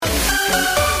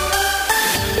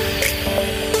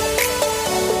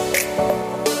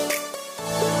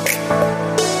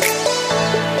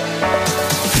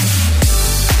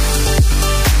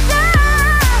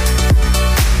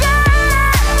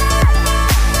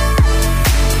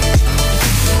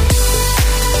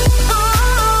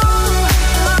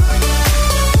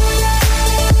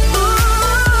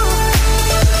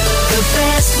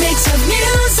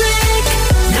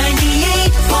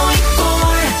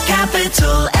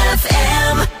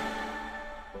FM.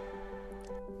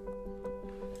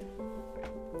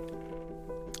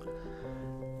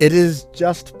 It is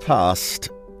just past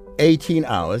 18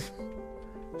 hours,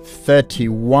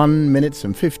 31 minutes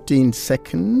and 15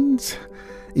 seconds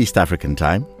East African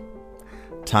time.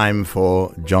 Time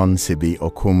for John Sibi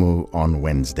Okumu on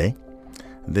Wednesday.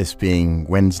 This being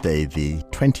Wednesday, the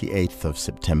 28th of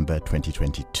September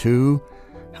 2022.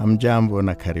 Hamjambo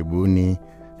na karibuni,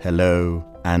 hello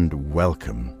and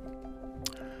welcome.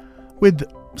 With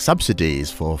subsidies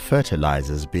for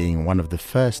fertilizers being one of the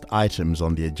first items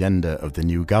on the agenda of the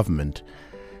new government,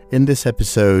 in this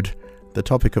episode, the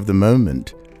topic of the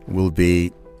moment will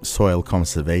be soil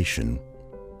conservation.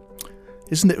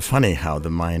 Isn't it funny how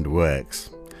the mind works?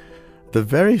 The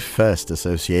very first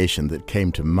association that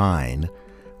came to mind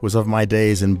was of my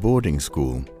days in boarding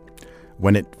school,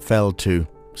 when it fell to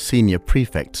senior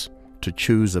prefects to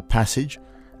choose a passage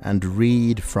and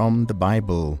read from the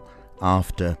Bible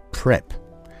after prep.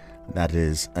 That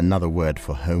is another word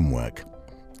for homework.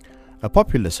 A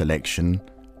popular selection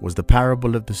was the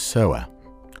parable of the sower,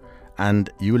 and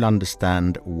you'll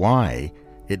understand why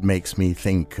it makes me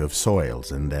think of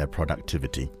soils and their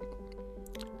productivity.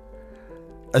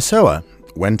 A sower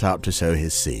went out to sow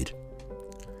his seed,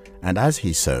 and as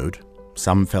he sowed,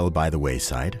 some fell by the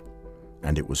wayside,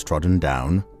 and it was trodden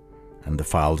down, and the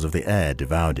fowls of the air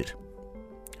devoured it.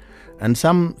 And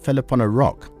some fell upon a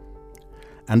rock,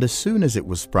 and as soon as it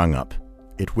was sprung up,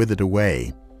 it withered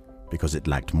away, because it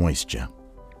lacked moisture.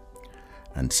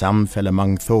 And some fell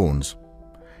among thorns,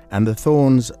 and the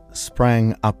thorns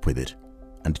sprang up with it,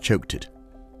 and choked it.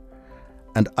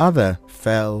 And other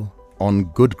fell on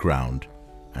good ground,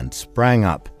 and sprang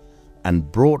up,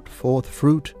 and brought forth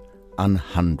fruit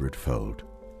 100-fold.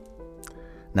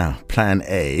 Now, plan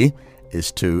A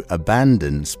is to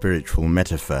abandon spiritual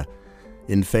metaphor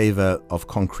in favor of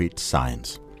concrete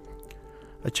science.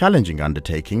 A challenging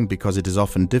undertaking because it is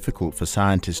often difficult for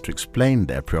scientists to explain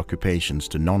their preoccupations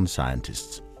to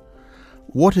non-scientists.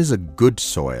 What is a good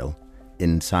soil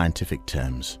in scientific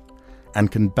terms?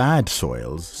 And can bad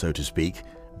soils, so to speak,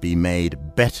 be made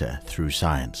better through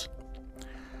science?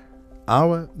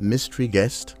 Our mystery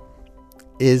guest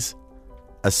is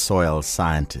a soil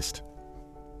scientist.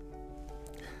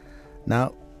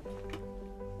 Now,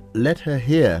 let her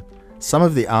hear some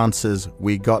of the answers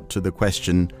we got to the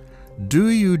question, do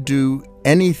you do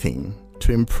anything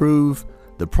to improve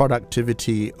the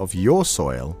productivity of your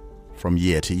soil from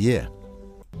year to year?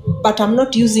 But I'm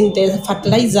not using the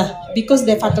fertilizer because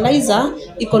the fertilizer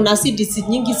iko na acids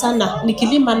nyingi sana.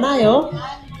 Nikilima nayo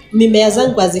mimea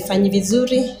zangu hazifanyi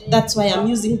vizuri. That's why I'm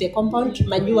using the compound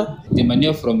manure. The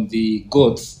manure from the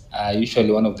goats are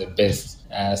usually one of the best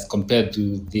as compared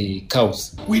to the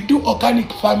cows. We do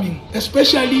organic farming,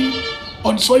 especially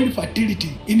on soil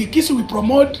fertility. In Ikisi, we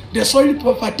promote the soil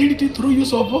fertility through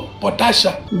use of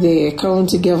potassium. The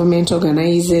county government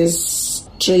organizes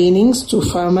trainings to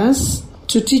farmers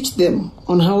to teach them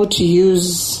on how to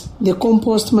use the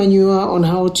compost manure, on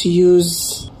how to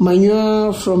use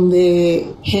manure from the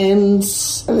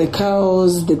hens, the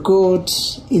cows, the goat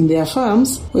in their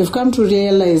farms. We've come to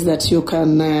realize that you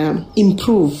can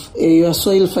improve your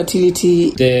soil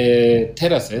fertility. The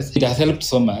terraces, it has helped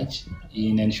so much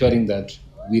in ensuring that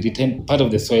we retain part of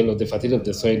the soil or the fertility of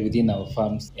the soil within our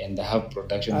farms and have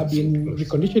production. I've been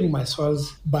reconditioning my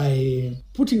soils by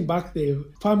putting back the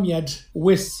farmyard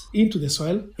waste into the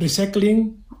soil,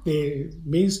 recycling the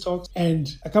maize stalks and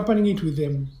accompanying it with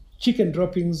chicken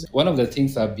droppings. One of the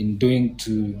things I've been doing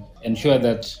to ensure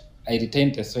that I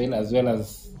retain the soil as well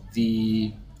as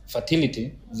the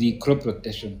fertility, the crop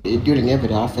rotation. During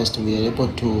every harvest, we are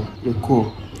able to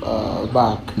recoup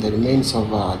back the remains of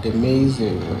the maize.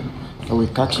 We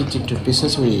cut it into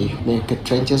pieces, we make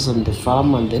trenches on the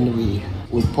farm, and then we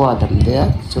pour them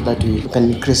there so that we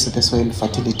can increase the soil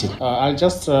fertility. I'll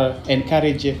just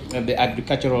encourage the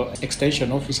agricultural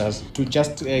extension officers to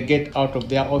just get out of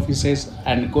their offices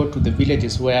and go to the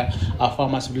villages where our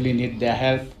farmers really need their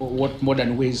help. What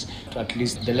modern ways to at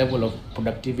least the level of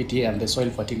productivity and the soil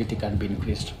fertility can be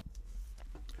increased.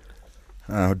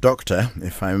 Doctor,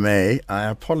 if I may, I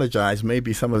apologize.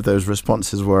 Maybe some of those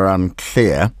responses were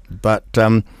unclear, but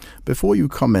before you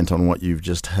comment on what you've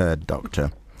just heard,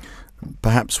 Doctor,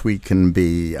 perhaps we can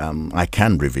be, I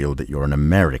can reveal that you're an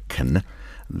American.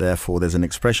 Therefore, there's an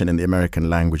expression in the American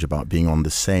language about being on the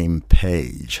same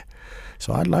page.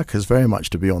 So I'd like us very much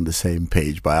to be on the same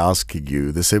page by asking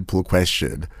you the simple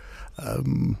question,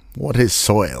 what is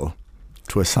soil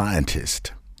to a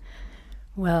scientist?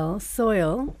 Well,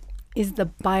 soil is the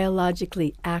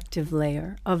biologically active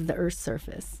layer of the Earth's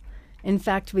surface. In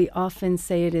fact, we often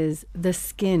say it is the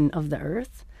skin of the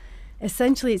Earth.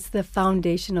 Essentially, it's the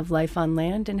foundation of life on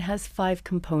land and has 5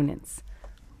 components: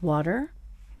 water,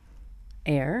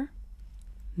 air,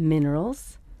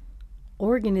 minerals,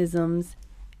 organisms,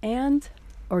 and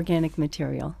organic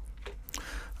material.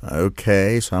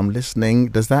 Okay, so I'm listening.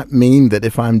 Does that mean that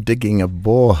if I'm digging a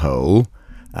borehole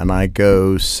and I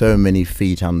go so many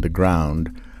feet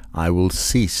underground, I will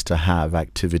cease to have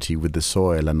activity with the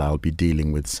soil and I'll be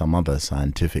dealing with some other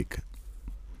scientific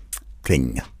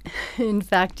thing? In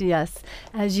fact, yes.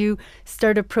 As you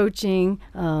start approaching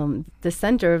the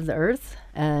center of the Earth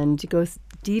and you go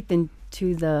deep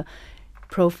into the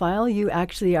profile, you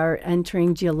actually are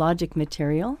entering geologic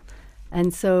material.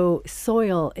 And so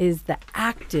soil is the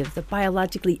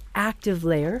biologically active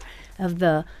layer of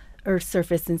the Earth's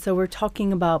surface. And so we're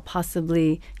talking about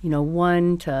possibly,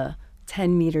 1 to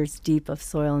 10 meters deep of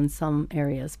soil in some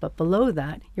areas. But below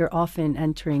that, you're often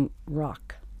entering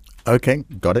rock. Okay,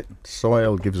 got it.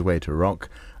 Soil gives way to rock.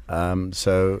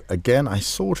 So again, I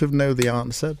sort of know the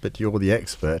answer, but you're the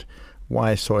expert.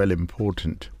 Why is soil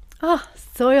important?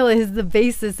 Soil is the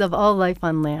basis of all life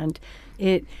on land.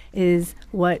 It is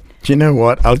what... Do you know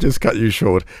what? I'll just cut you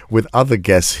short. With other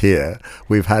guests here,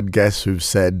 we've had guests who've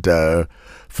said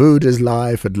food is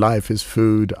life and life is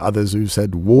food. Others who've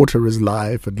said water is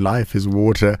life and life is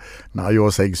water. Now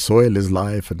you're saying soil is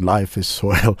life and life is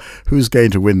soil. Who's going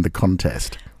to win the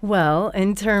contest? Well,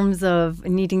 in terms of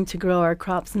needing to grow our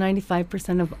crops,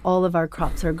 95% of all of our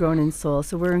crops are grown in soil.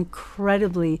 So we're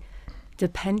incredibly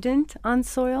dependent on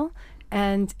soil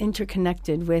and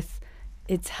interconnected with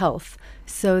its health.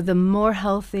 So the more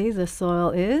healthy the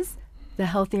soil is, the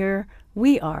healthier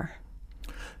we are.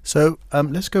 So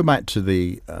let's go back to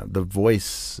the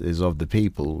voices of the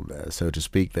people, so to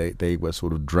speak. They were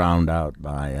sort of drowned out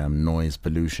by noise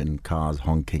pollution, cars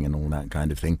honking and all that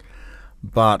kind of thing.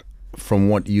 But from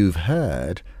what you've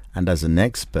heard, and as an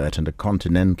expert and a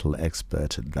continental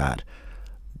expert at that,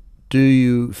 do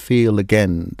you feel,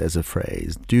 again, there's a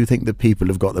phrase, do you think the people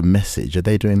have got the message? Are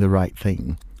they doing the right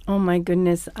thing? Oh my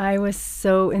goodness, I was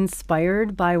so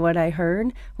inspired by what I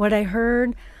heard. What I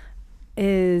heard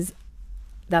is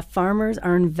that farmers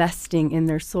are investing in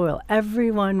their soil.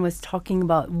 Everyone was talking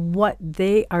about what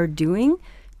they are doing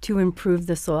to improve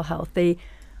the soil health. They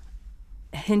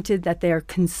hinted that they are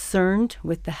concerned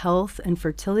with the health and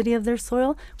fertility of their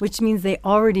soil, which means they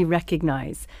already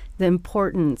recognize the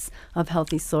importance of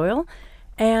healthy soil.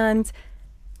 And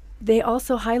they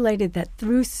also highlighted that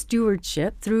through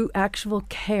stewardship, through actual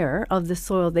care of the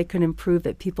soil, they could improve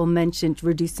it. People mentioned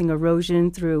reducing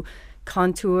erosion through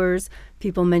contours.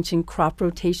 People mentioned crop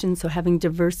rotation, so having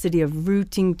diversity of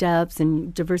rooting depths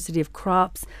and diversity of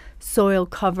crops, soil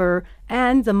cover,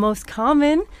 and the most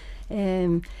common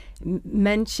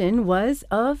mention was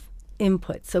of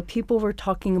inputs. So people were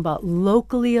talking about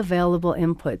locally available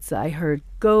inputs. I heard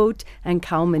goat and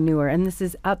cow manure, and this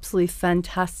is absolutely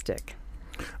fantastic.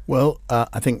 Well,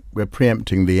 I think we're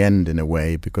preempting the end in a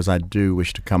way, because I do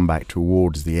wish to come back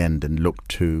towards the end and look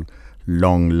to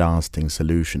long-lasting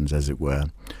solutions, as it were.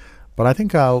 But I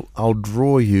think I'll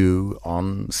draw you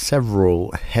on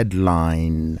several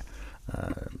headline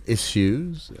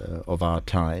issues of our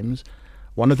times.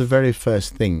 One of the very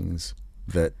first things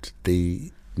that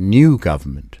the new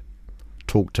government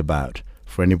talked about,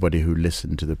 for anybody who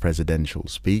listened to the presidential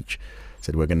speech,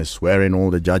 said we're going to swear in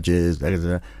all the judges,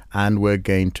 and we're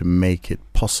going to make it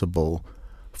possible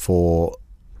for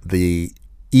the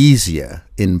easier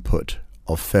input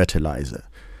of fertilizer.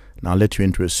 Now, I'll let you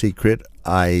into a secret.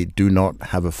 I do not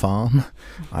have a farm.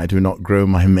 I do not grow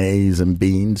my maize and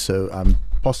beans, so I'm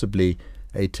possibly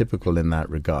atypical in that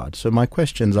regard. So my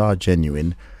questions are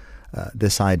genuine.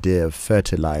 This idea of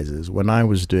fertilizers, when I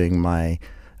was doing my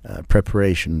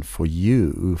preparation for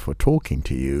you, for talking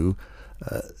to you,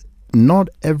 not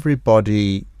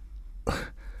everybody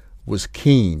was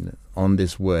keen on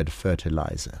this word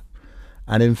fertilizer.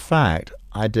 And in fact,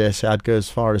 I dare say I'd go as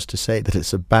far as to say that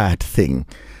it's a bad thing.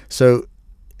 So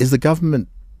is the government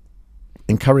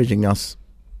encouraging us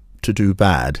to do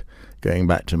bad, going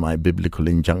back to my biblical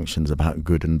injunctions about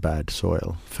good and bad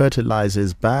soil? Fertilizer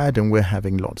is bad, and we're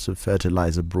having lots of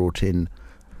fertilizer brought in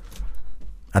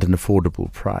at an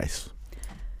affordable price.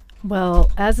 Well,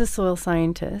 as a soil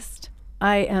scientist,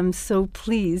 I am so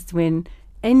pleased when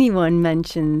anyone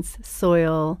mentions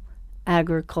soil,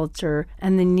 agriculture,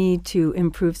 and the need to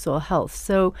improve soil health.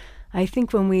 So I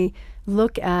think when we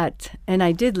look at, and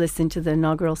I did listen to the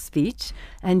inaugural speech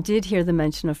and did hear the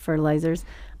mention of fertilizers,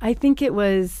 I think it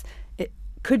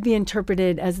could be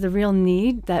interpreted as the real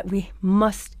need that we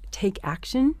must take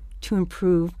action to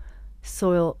improve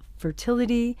soil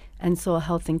fertility and soil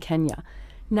health in Kenya.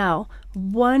 Now,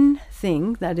 one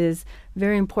thing that is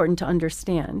very important to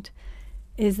understand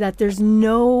is that there's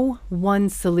no one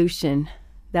solution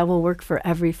that will work for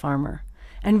every farmer.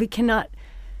 And we cannot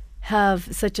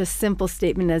have such a simple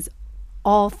statement as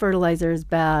all fertilizer is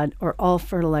bad or all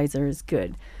fertilizer is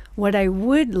good. What I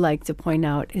would like to point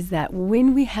out is that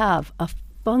when we have a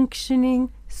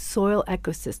functioning soil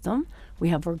ecosystem, we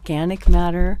have organic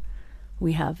matter,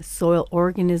 we have soil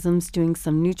organisms doing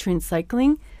some nutrient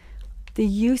cycling, the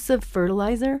use of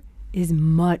fertilizer is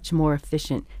much more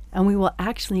efficient, and we will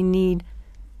actually need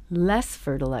less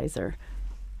fertilizer.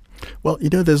 Well,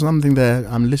 there's something there.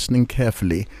 I'm listening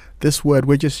carefully. This word,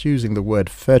 we're just using the word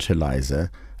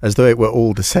fertilizer as though it were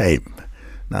all the same.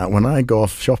 Now, when I go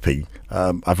off shopping,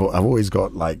 I've always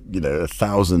got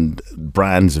 1,000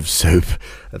 brands of soap,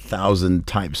 1,000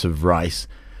 types of rice.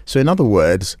 So in other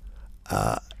words,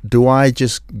 do I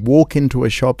just walk into a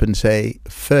shop and say,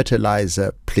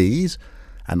 fertilizer, please?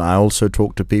 And I also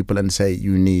talk to people and say,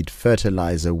 you need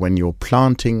fertilizer when you're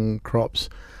planting crops,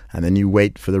 and then you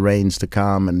wait for the rains to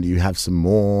come and you have some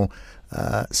more.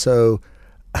 So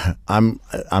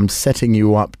I'm setting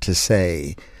you up to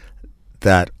say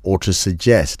that, or to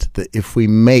suggest that if we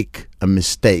make a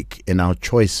mistake in our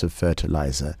choice of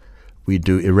fertilizer, we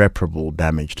do irreparable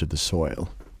damage to the soil.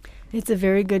 It's a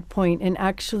very good point. And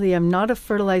actually, I'm not a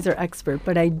fertilizer expert,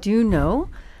 but I do know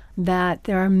that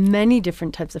there are many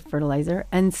different types of fertilizer,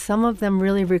 and some of them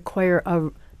really require a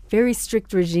very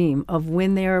strict regime of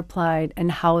when they are applied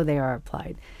and how they are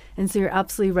applied. And so you're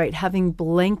absolutely right. Having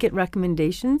blanket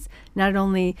recommendations, not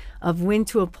only of when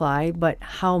to apply, but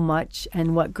how much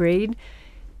and what grade,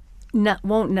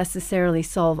 won't necessarily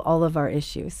solve all of our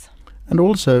issues. And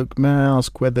also, may I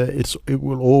ask whether it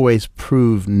will always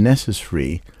prove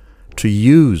necessary to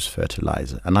use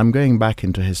fertilizer? And I'm going back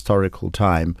into historical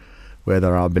time where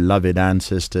there are beloved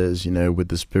ancestors, with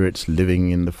the spirits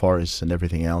living in the forests and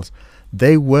everything else.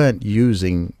 They weren't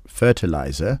using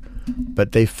fertilizer,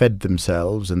 but they fed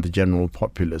themselves and the general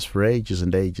populace for ages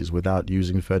and ages without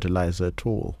using fertilizer at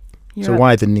all. So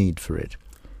why the need for it?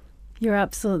 You're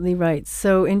absolutely right.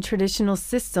 So in traditional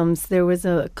systems, there was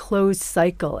a closed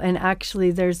cycle. And actually,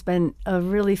 there's been a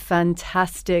really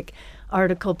fantastic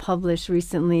article published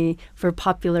recently for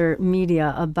Popular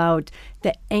Media about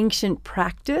the ancient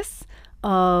practice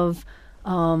of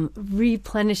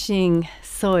replenishing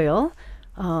soil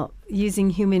using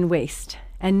human waste.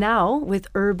 And now with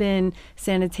urban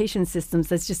sanitation systems,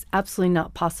 that's just absolutely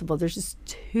not possible. There's just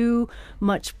too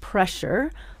much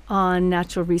pressure on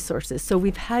natural resources. So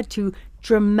we've had to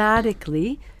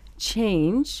dramatically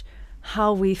change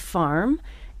how we farm,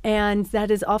 and that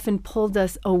has often pulled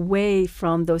us away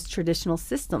from those traditional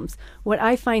systems. What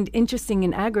I find interesting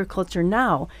in agriculture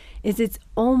now is it's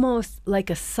almost like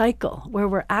a cycle where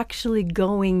we're actually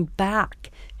going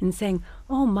back and saying,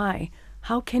 oh my,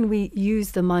 how can we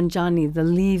use the manjani, the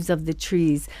leaves of the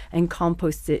trees, and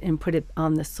compost it and put it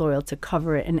on the soil to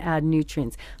cover it and add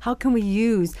nutrients? How can we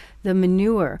use the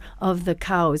manure of the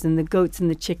cows and the goats and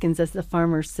the chickens, as the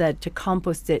farmer said, to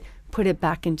compost it, put it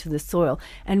back into the soil,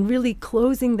 and really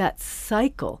closing that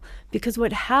cycle? Because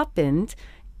what happened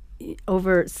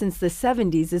since the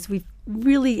 70s is we've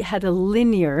really had a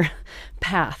linear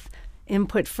path,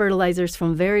 input fertilizers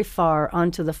from very far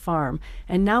onto the farm.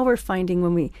 And now we're finding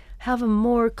when we have a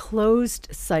more closed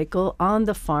cycle on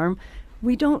the farm,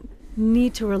 we don't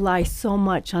need to rely so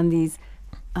much on these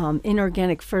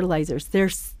inorganic fertilizers.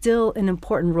 There's still an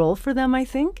important role for them, I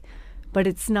think, but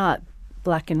it's not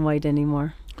black and white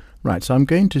anymore. Right, so I'm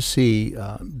going to see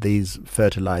these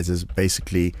fertilizers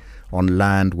basically on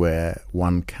land where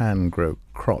one can grow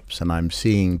crops, and I'm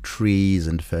seeing trees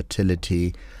and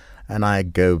fertility, and I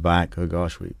go back,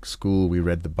 school, we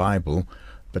read the Bible,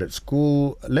 but at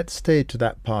school, let's stay to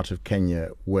that part of Kenya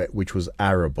which was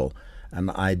arable.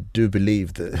 And I do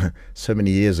believe that so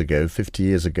many years ago, 50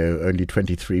 years ago, only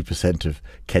 23% of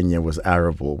Kenya was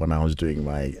arable when I was doing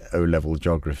my O-level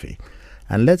geography.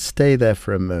 And let's stay there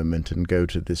for a moment and go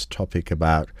to this topic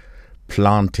about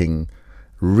planting,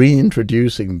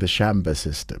 reintroducing the Shamba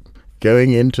system,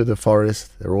 going into the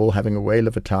forest, they're all having a whale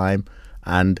of a time,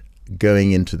 and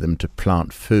going into them to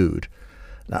plant food.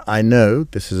 Now, I know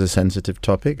this is a sensitive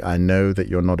topic. I know that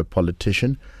you're not a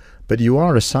politician, but you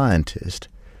are a scientist.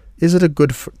 Is it a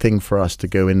good thing for us to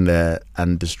go in there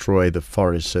and destroy the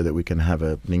forest so that we can have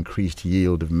an increased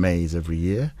yield of maize every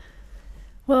year?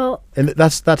 Well, and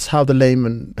that's how the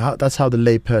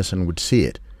layperson would see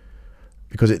it,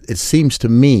 because it seems to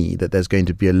me that there's going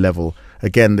to be a level.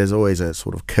 Again, there's always a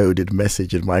sort of coded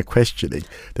message in my questioning.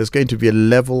 There's going to be a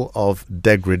level of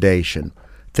degradation.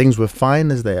 Things were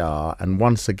fine as they are, and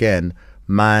once again,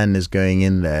 man is going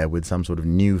in there with some sort of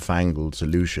newfangled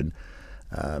solution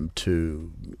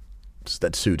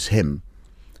that suits him.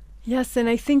 Yes, and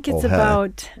I think it's Or her.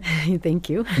 about, thank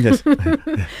you. Yes.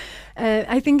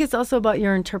 I think it's also about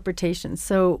your interpretation.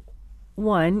 So,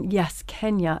 one, yes,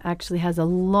 Kenya actually has a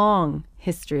long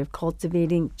history of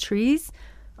cultivating trees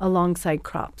alongside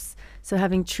crops. So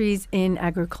having trees in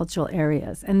agricultural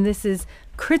areas. And this is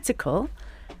critical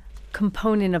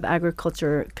component of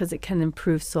agriculture because it can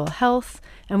improve soil health,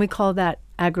 and we call that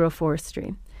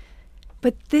agroforestry.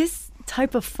 But this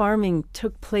type of farming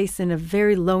took place in a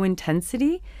very low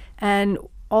intensity and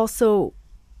also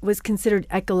was considered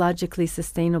ecologically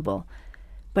sustainable.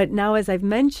 But now, as I've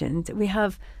mentioned, we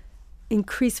have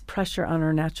increased pressure on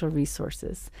our natural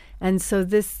resources. And so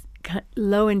this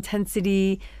low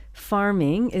intensity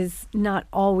farming is not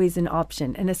always an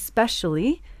option, and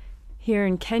especially here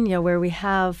in Kenya, where we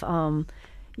have,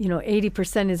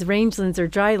 80% is rangelands or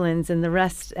drylands, and the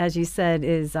rest, as you said,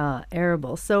 is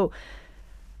arable. So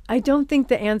I don't think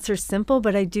the answer is simple,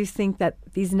 but I do think that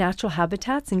these natural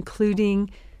habitats, including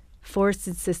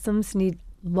forested systems, need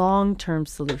long-term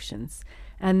solutions,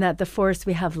 and that the forests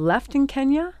we have left in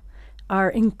Kenya are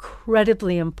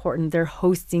incredibly important. They're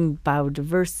hosting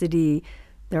biodiversity.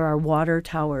 There are water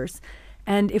towers.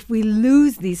 And if we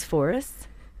lose these forests,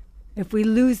 if we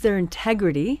lose their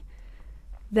integrity,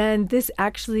 then this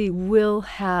actually will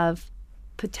have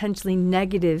potentially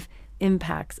negative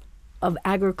impacts of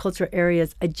agriculture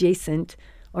areas adjacent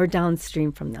or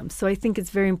downstream from them. So I think it's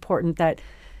very important that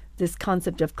this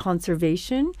concept of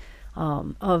conservation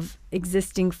of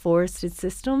existing forested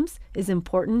systems is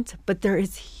important, but there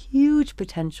is huge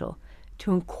potential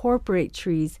to incorporate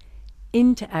trees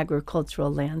into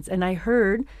agricultural lands. And I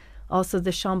heard also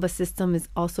the Shamba system is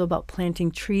also about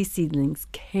planting tree seedlings,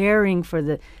 caring for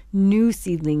the new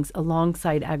seedlings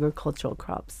alongside agricultural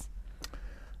crops.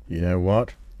 You know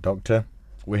what, Doctor?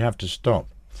 We have to stop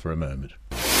for a moment.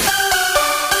 The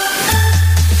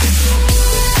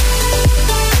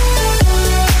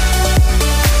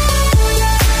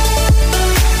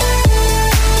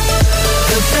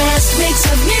best mix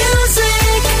of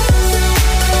music.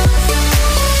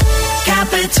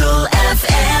 Capital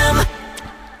FM.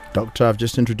 Doctor, I've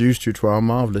just introduced you to our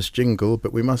marvellous jingle,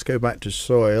 but we must go back to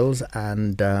soils,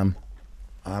 and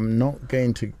I'm not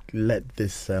going to let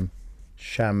this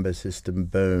Shamba system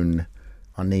bone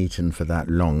uneaten for that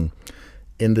long,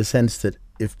 in the sense that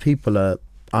if people are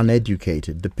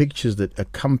uneducated, the pictures that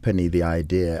accompany the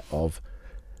idea of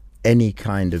any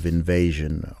kind of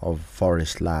invasion of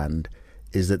forest land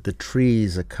is that the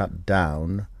trees are cut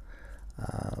down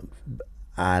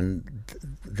and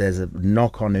there's a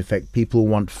knock-on effect. People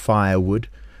want firewood.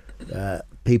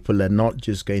 People are not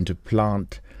just going to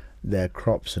plant their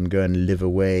crops and go and live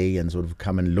away and sort of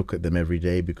come and look at them every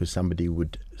day because somebody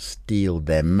would steal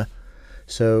them.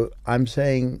 So I'm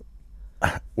saying,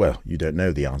 well, you don't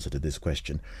know the answer to this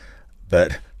question,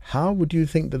 but how would you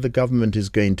think that the government is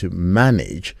going to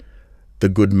manage the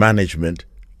good management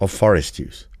of forest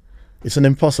use? It's an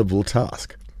impossible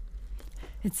task.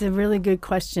 It's a really good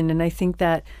question, and I think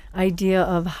that idea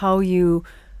of how you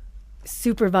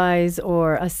supervise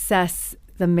or assess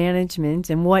the management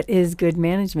and what is good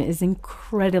management is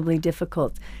incredibly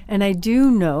difficult. And I do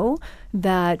know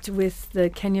that with the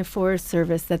Kenya Forest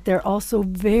Service that they're also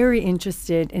very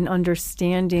interested in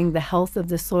understanding the health of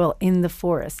the soil in the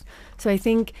forest. So I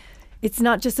think it's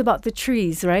not just about the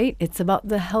trees, right? It's about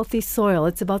the healthy soil.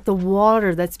 It's about the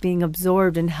water that's being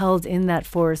absorbed and held in that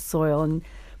forest soil and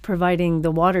providing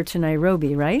the water to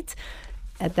Nairobi, right?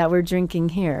 That we're drinking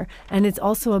here. And it's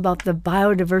also about the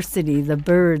biodiversity, the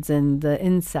birds and the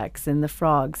insects and the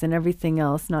frogs and everything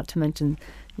else, not to mention,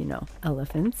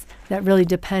 elephants, that really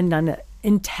depend on an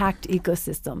intact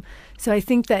ecosystem. So I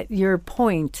think that your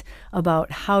point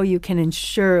about how you can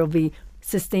ensure it'll be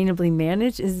sustainably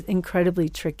managed is incredibly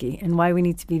tricky, and why we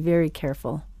need to be very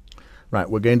careful. Right,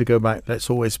 we're going to go back.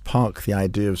 Let's always park the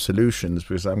idea of solutions,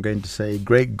 because I'm going to say,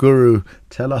 great guru,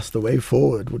 tell us the way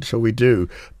forward. What shall we do?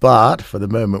 But for the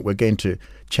moment, we're going to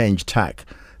change tack.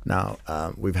 Now,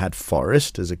 we've had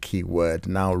forest as a key word.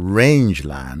 Now,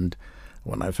 rangeland.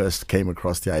 When I first came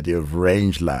across the idea of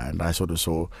rangeland, I sort of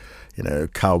saw,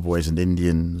 cowboys and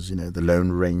Indians, the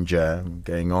Lone Ranger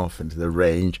going off into the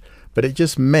range. But it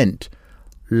just meant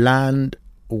land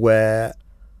where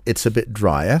it's a bit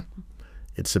drier.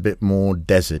 It's a bit more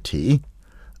deserty.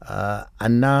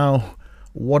 And now,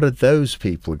 what are those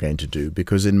people going to do?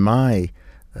 Because in my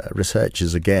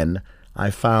researches, again,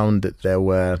 I found that there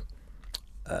were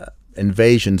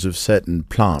invasions of certain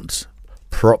plants,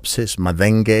 Propsis,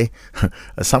 Madenge,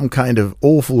 some kind of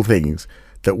awful things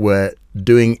that were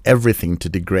doing everything to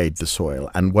degrade the soil.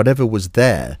 And whatever was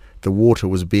there, the water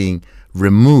was being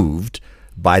removed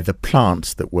by the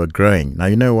plants that were growing. Now,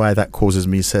 you know why that causes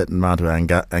me a certain amount of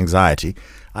anxiety.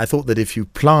 I thought that if you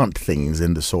plant things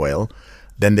in the soil,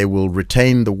 then they will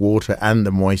retain the water and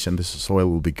the moisture, and the soil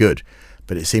will be good.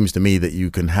 But it seems to me that you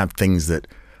can have things that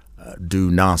do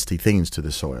nasty things to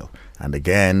the soil. And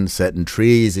again, certain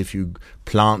trees, if you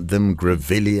plant them,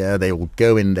 grevillea, they will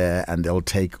go in there and they'll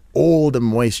take all the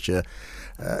moisture.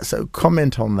 So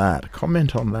comment on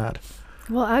that.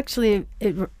 Well, actually,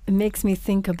 it makes me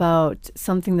think about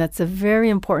something that's a very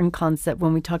important concept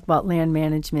when we talk about land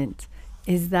management,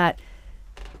 is that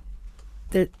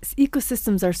the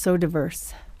ecosystems are so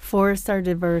diverse. Forests are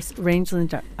diverse,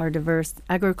 rangelands are diverse,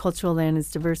 agricultural land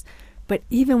is diverse, but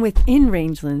even within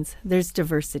rangelands, there's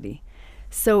diversity.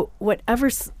 So whatever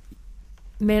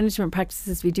management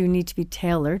practices we do need to be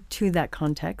tailored to that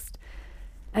context.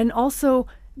 And also,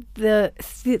 the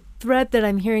thread that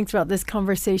I'm hearing throughout this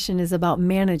conversation is about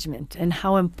management and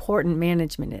how important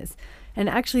management is. And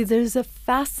actually, there's a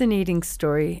fascinating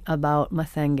story about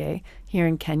Mathenge here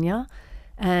in Kenya.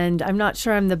 And I'm not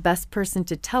sure I'm the best person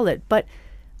to tell it, but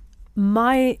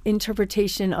my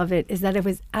interpretation of it is that it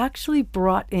was actually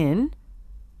brought in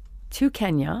to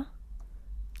Kenya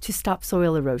to stop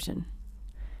soil erosion.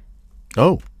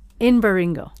 Oh. In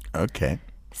Baringo. Okay.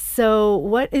 So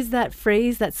what is that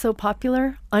phrase that's so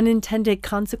popular? Unintended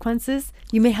consequences.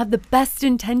 You may have the best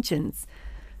intentions,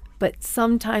 but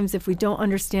sometimes if we don't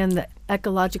understand the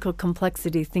ecological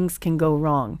complexity, things can go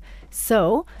wrong.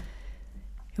 So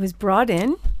it was brought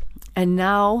in, and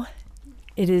now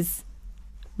it is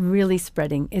really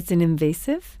spreading. It's an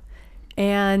invasive,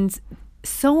 and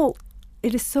so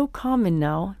it is so common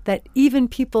now that even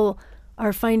people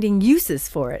are finding uses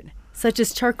for it, such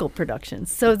as charcoal production.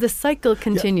 So the cycle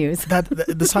continues. Yeah,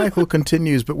 the cycle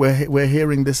continues, but we're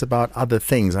hearing this about other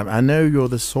things. I know you're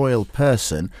the soil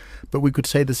person, but we could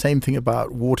say the same thing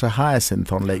about water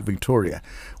hyacinth on Lake Victoria.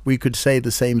 We could say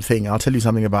the same thing. I'll tell you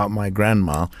something about my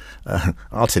grandma.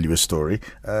 I'll tell you a story.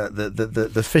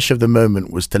 The fish of the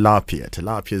moment was tilapia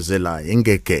zilla,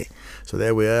 ingeke. So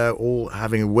there we are, all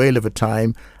having a whale of a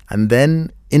time. And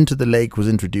then into the lake was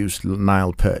introduced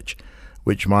Nile perch,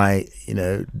 which my,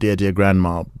 dear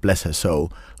grandma, bless her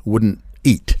soul, wouldn't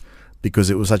eat because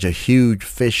it was such a huge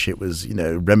fish. It was,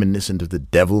 reminiscent of the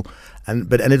devil.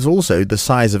 And it's also the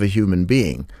size of a human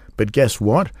being. But guess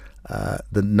what?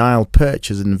 The Nile perch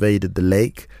has invaded the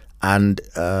lake, and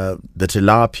the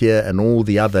tilapia and all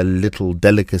the other little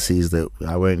delicacies that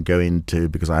I won't go into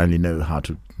because I only know how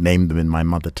to name them in my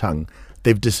mother tongue,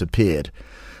 they've disappeared.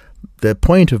 The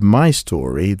point of my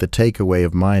story, the takeaway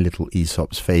of my little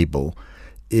Aesop's fable,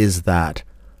 is that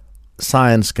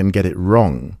science can get it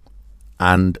wrong.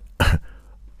 And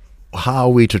how are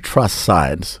we to trust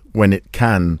science when it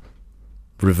can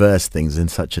reverse things in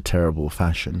such a terrible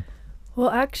fashion? Well,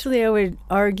 actually, I would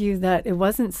argue that it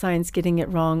wasn't science getting it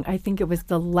wrong. I think it was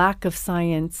the lack of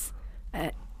science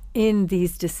in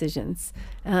these decisions,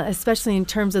 especially in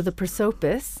terms of the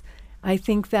prosopis. I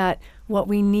think that what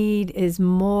we need is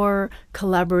more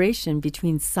collaboration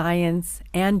between science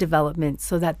and development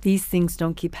so that these things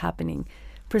don't keep happening.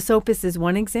 Prosopis is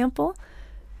one example.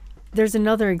 There's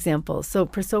another example. So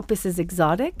prosopis is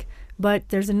exotic, but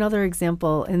there's another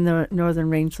example in the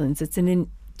northern rangelands. It's an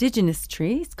indigenous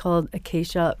tree. It's called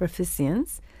Acacia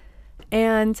rufescens.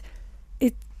 And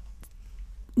it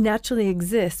naturally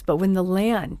exists, but when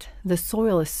the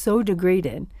soil is so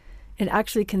degraded, it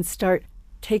actually can start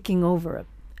taking over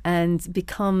and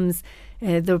becomes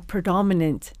the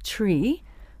predominant tree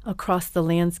across the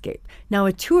landscape. Now,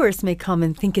 a tourist may come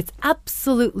and think it's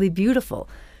absolutely beautiful,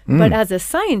 but as a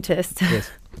scientist...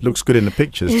 Yes. It looks good in the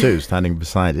pictures too, standing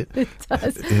beside it. It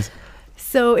does. Yes.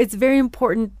 So it's very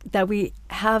important that we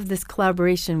have this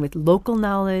collaboration with local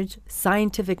knowledge,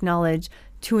 scientific knowledge,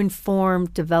 to inform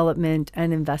development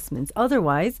and investments.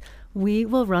 Otherwise, we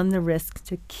will run the risk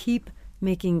to keep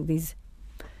making these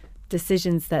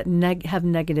decisions that have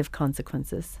negative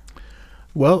consequences.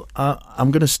 Well,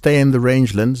 I'm going to stay in the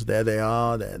rangelands. There they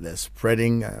are. They're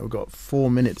spreading. We've got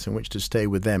 4 minutes in which to stay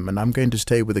with them. And I'm going to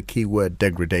stay with the key word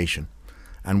degradation.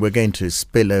 And we're going to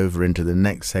spill over into the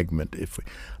next segment.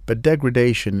 But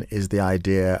degradation is the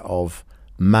idea of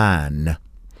man,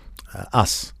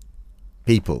 us,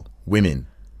 people, women,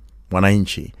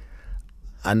 wananchi.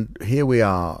 And here we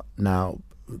are now.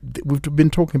 We've been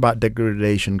talking about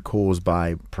degradation caused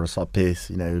by prosopis,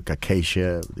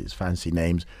 acacia, these fancy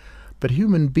names. But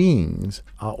human beings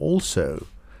are also,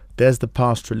 there's the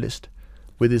pastoralist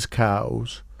with his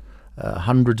cows,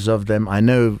 hundreds of them. I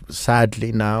know,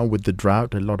 sadly now, with the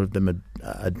drought, a lot of them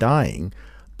are dying.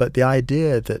 But the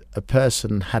idea that a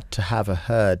person had to have a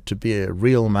herd to be a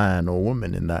real man or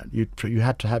woman in that, you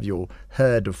had to have your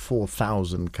herd of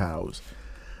 4,000 cows.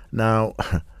 Now,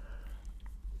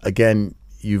 again,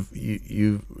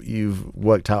 you've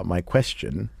worked out my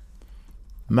question.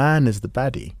 Man is the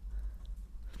baddie,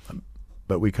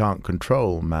 but we can't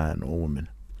control man or woman.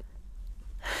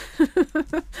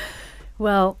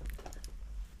 Well,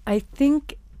 I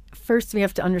think first we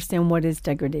have to understand what is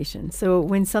degradation. So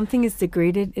when something is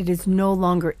degraded, it is no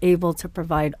longer able to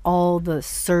provide all the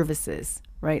services,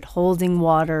 right? Holding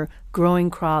water, growing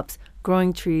crops,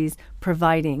 growing trees,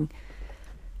 providing.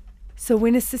 So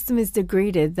when a system is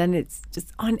degraded, then it's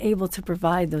just unable to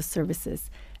provide those services.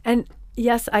 And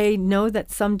yes, I know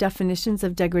that some definitions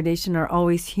of degradation are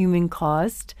always human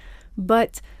caused,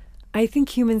 but I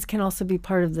think humans can also be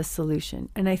part of the solution.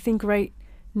 And I think right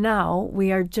now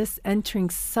we are just entering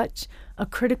such a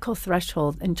critical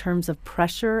threshold in terms of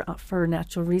pressure for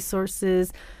natural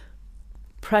resources,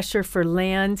 pressure for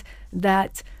land,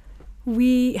 that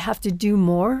we have to do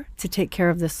more to take care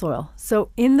of the soil. So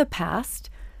in the past,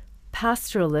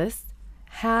 pastoralists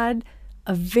had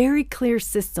a very clear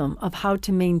system of how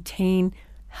to maintain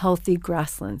healthy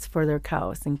grasslands for their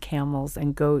cows and camels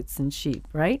and goats and sheep,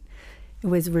 right? It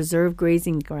was reserve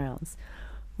grazing grounds.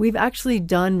 We've actually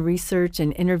done research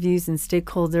and interviews and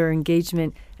stakeholder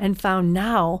engagement and found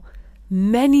now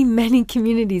many, many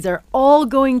communities are all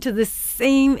going to the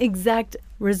same exact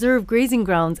reserve grazing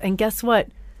grounds. And guess what?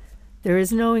 There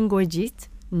is no Ngojit,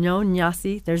 no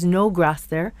Nyasi, there's no grass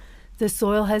there. The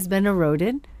soil has been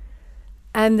eroded.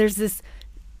 And there's this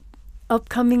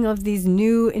upcoming of these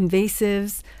new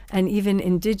invasives and even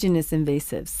indigenous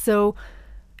invasives. So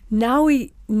now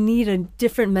we need a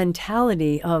different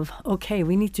mentality of, okay,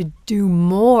 we need to do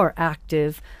more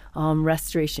active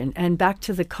restoration. And back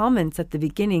to the comments at the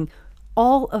beginning,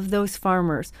 all of those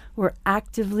farmers were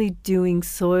actively doing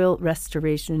soil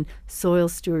restoration, soil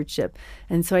stewardship.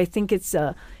 And so I think it's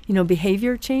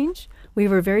behavior change. We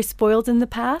were very spoiled in the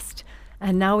past,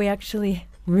 and now we actually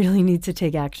really need to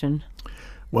take action.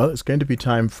 Well, it's going to be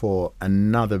time for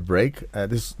another break.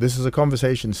 This is a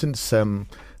conversation, since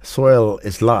soil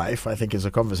is life, I think is a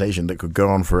conversation that could go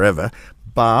on forever.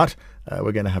 But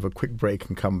we're going to have a quick break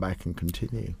and come back and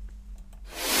continue.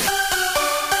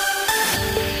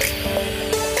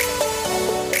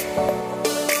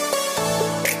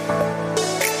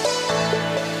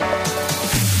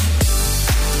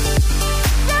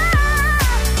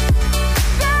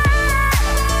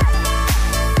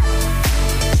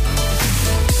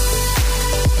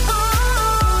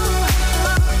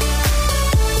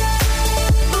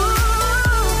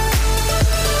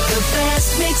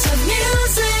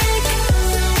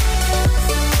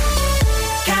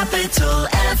 Capital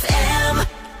FM.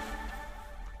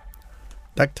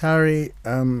 Daktari,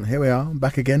 here we are,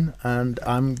 back again, and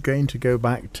I'm going to go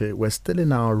back to, we're still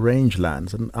in our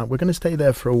rangelands, and we're going to stay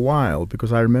there for a while,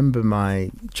 because I remember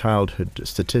my childhood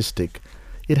statistic.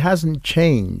 It hasn't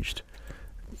changed,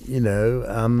 in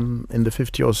the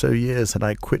 50 or so years that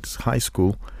I quit high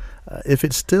school. If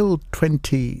it's still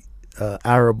 20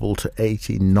 arable to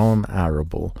 80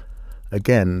 non-arable,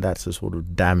 again, that's a sort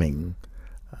of damning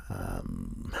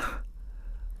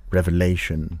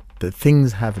revelation that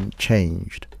things haven't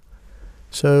changed.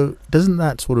 So doesn't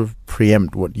that sort of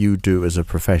preempt what you do as a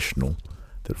professional?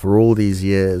 That for all these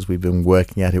years we've been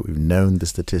working at it, we've known the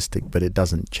statistic, but it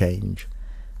doesn't change.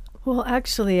 Well,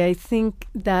 actually, I think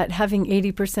that having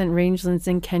 80% rangelands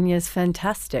in Kenya is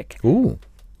fantastic. Ooh.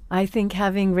 I think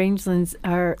having rangelands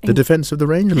are... The defense of the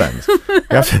rangelands.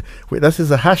 This is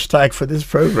a hashtag for this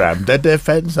program. The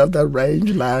defense of the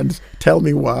rangelands. Tell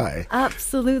me why.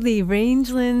 Absolutely.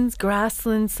 Rangelands,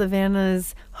 grasslands,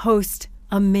 savannas host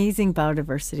amazing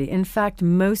biodiversity. In fact,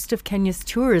 most of Kenya's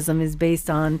tourism is based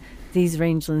on these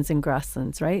rangelands and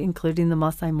grasslands, right? Including the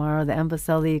Masai Mara, the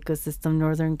Amboseli ecosystem,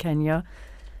 northern Kenya.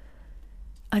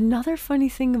 Another funny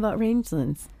thing about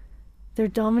rangelands, they're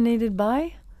dominated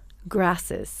by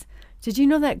grasses. Did you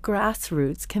know that grass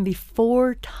roots can be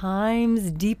 4 times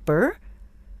deeper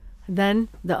than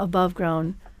the above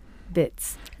ground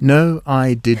bits? No,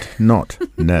 I did not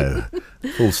know.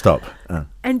 Full stop.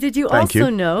 And did you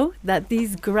also know that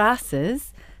these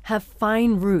grasses have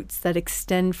fine roots that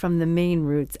extend from the main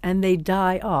roots, and they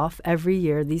die off every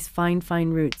year, these fine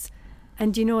roots.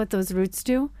 And do you know what those roots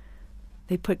do?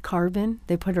 They put carbon,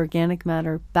 they put organic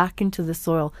matter back into the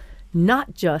soil,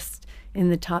 not just in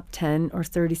the top 10 or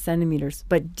 30 centimeters,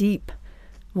 but deep,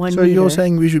 1 meter. So you're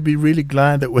saying we should be really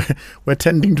glad that we're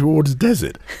tending towards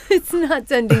desert? It's not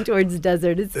tending towards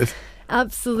desert. It's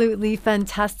absolutely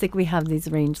fantastic we have these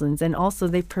rangelands. And also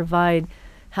they provide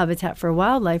habitat for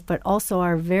wildlife, but also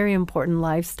our very important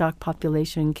livestock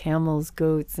population, camels,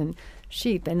 goats, and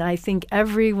sheep. And I think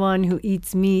everyone who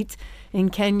eats meat in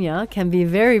Kenya can be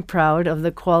very proud of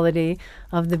the quality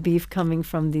of the beef coming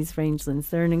from these rangelands.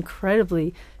 They're an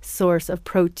incredibly source of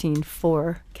protein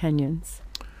for Kenyans.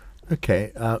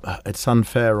 Okay, it's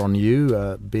unfair on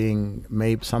you, being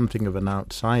maybe something of an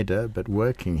outsider, but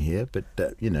working here. But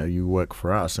you work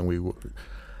for us, and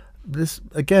this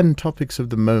again, topics of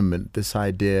the moment. This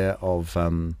idea of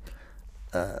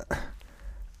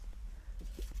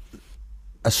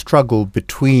a struggle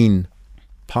between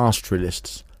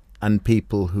pastoralists and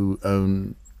people who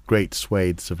own great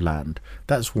swathes of land.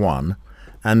 That's one.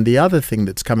 And the other thing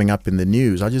that's coming up in the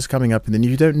news,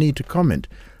 you don't need to comment,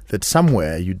 that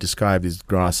somewhere you describe these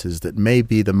grasses that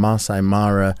maybe the Masai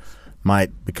Mara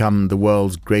might become the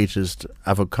world's greatest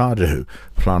avocado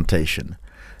plantation.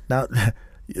 Now,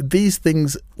 these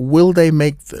things, will they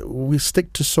we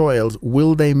stick to soils,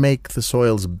 will they make the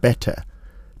soils better?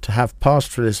 To have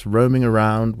pastoralists roaming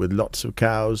around with lots of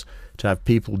cows, to have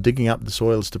people digging up the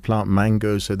soils to plant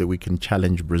mangoes so that we can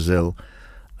challenge Brazil.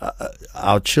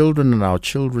 Our children and our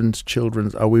children's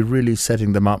children, are we really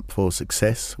setting them up for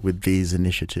success with these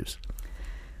initiatives?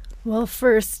 Well,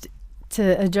 first,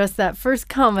 to address that first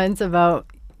comment about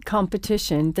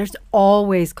competition, there's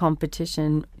always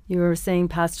competition. You were saying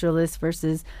pastoralists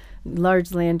versus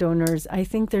large landowners. I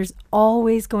think there's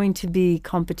always going to be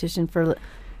competition for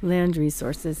land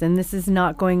resources, and this is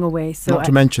not going away. So not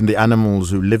to mention the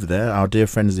animals who live there, our dear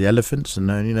friends the elephants, and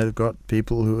they've got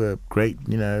people who are great,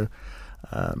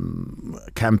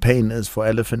 campaigners for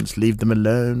elephants. Leave them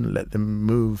alone, let them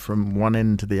move from one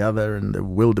end to the other, and the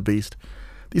wildebeest.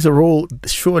 These are all,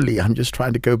 surely, I'm just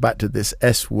trying to go back to this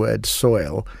S word,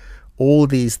 soil. All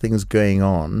these things going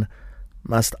on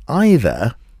must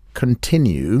either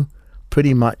continue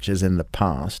pretty much as in the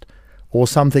past, or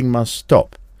something must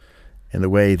stop. In the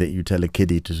way that you tell a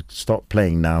kiddie to stop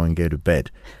playing now and go to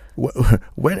bed. What's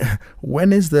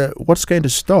going to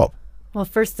stop? Well,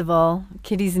 first of all,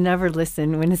 kiddies never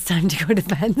listen when it's time to go to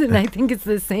bed, and I think it's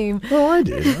the same. Well, I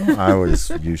do. I always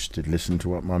used to listen to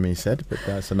what Mummy said, but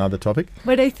that's another topic.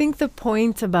 But I think the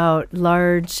point about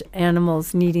large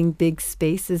animals needing big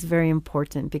space is very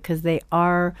important, because they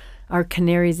are our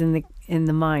canaries in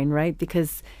the mine, right?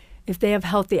 Because if they have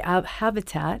healthy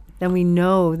habitat, then we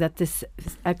know that this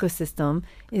ecosystem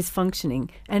is functioning.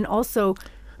 And also,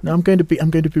 now I'm going to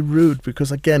be rude,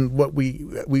 because again,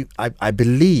 I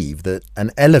believe that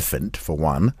an elephant, for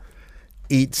one,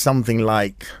 eats something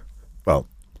like, well,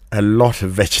 a lot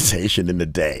of vegetation in a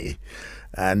day,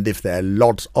 and if there are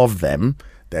lots of them,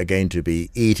 they're going to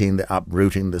be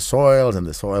uprooting the soils, and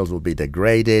the soils will be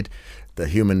degraded. The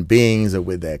human beings are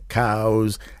with their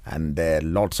cows, and there are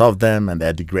lots of them, and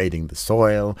they're degrading the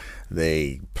soil.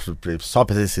 The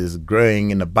prosopis is growing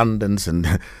in abundance,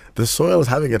 and the soil's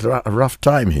having a rough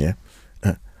time here,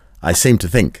 I seem to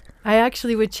think. I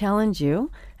actually would challenge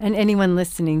you and anyone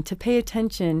listening to pay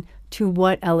attention to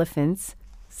what elephants,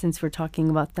 since we're talking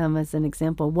about them as an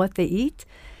example, what they eat.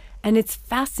 And it's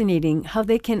fascinating how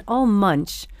they can all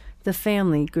munch, the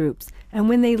family groups. And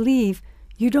when they leave,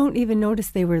 you don't even notice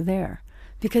they were there,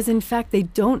 because in fact they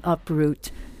don't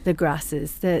uproot the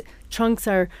grasses. The trunks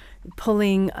are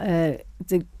pulling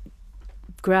the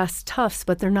grass tufts,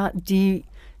 but they're not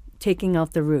taking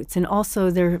out the roots. And also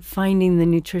they're finding the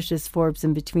nutritious forbs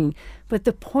in between. But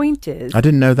the point is, I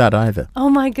didn't know that either. Oh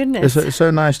my goodness. It's so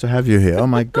nice to have you here. Oh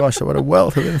my gosh, what a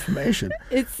wealth of information.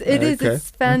 It's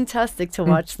fantastic to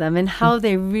watch them and how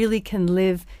they really can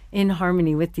live in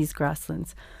harmony with these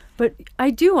grasslands. But I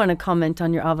do want to comment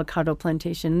on your avocado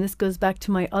plantation. And this goes back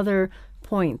to my other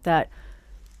point, that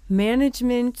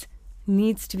management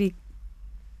needs to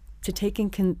take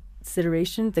in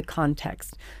consideration the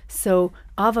context. So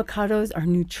avocados are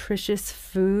nutritious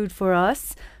food for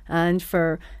us and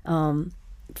for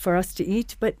us to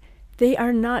eat, but they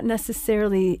are not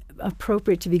necessarily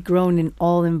appropriate to be grown in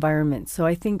all environments. So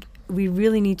I think we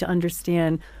really need to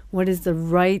understand what is the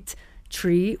right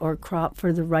tree or crop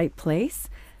for the right place,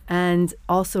 and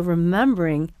also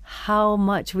remembering how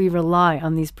much we rely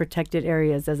on these protected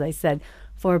areas, as I said,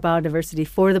 for biodiversity,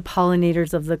 for the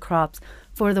pollinators of the crops,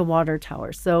 for the water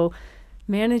tower. So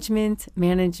management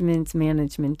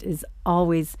is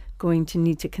always going to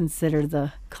need to consider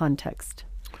the context.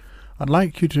 I'd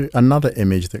like you to, another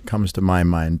image that comes to my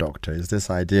mind, Doctor, is this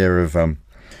idea of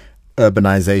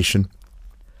urbanization,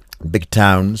 big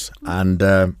towns. And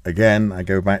again, I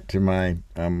go back to my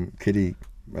kiddie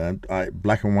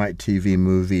black and white TV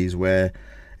movies where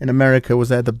in America was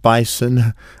there the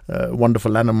bison,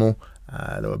 wonderful animal.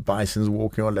 There were bisons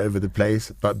walking all over the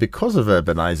place. But because of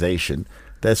urbanization,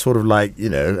 There's sort of like,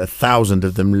 1,000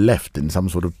 of them left in some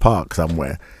sort of park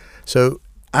somewhere. So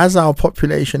as our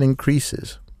population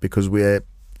increases, because we're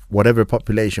whatever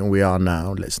population we are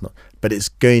now, but it's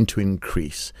going to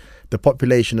increase. The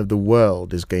population of the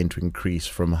world is going to increase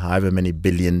from however many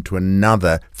billion to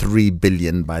another 3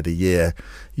 billion by the year.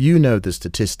 You know the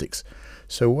statistics.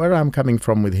 So where I'm coming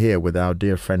from with our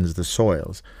dear friends, the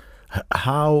soils,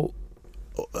 how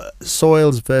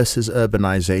soils versus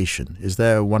urbanization, is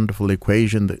there a wonderful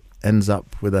equation that ends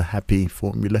up with a happy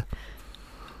formula?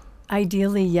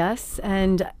 Ideally, yes.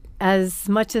 And as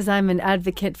much as I'm an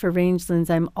advocate for rangelands,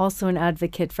 I'm also an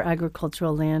advocate for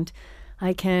agricultural land.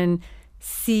 I can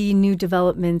see new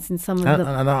developments in some of the...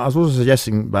 And I was also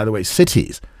suggesting, by the way,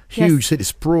 cities. Huge cities,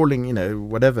 sprawling,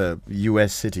 whatever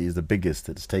US city is the biggest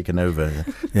that's taken over.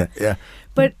 Yeah.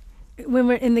 But when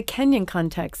we're in the Kenyan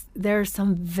context, there are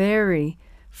some very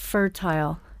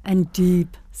fertile and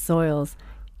deep soils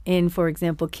in, for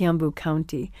example, Kiambu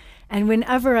County. And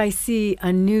whenever I see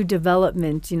a new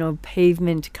development,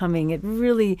 pavement coming, it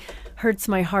really hurts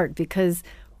my heart, because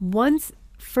once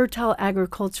fertile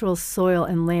agricultural soil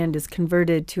and land is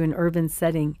converted to an urban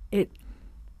setting, it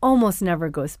almost never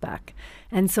goes back.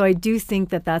 And so I do think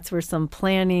that that's where some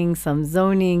planning, some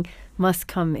zoning must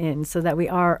come in, so that we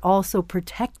are also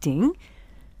protecting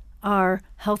our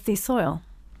healthy soil.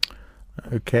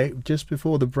 Okay, just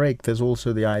before the break, there's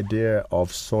also the idea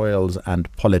of soils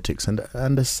and politics,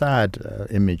 and a sad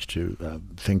image to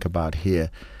think about here.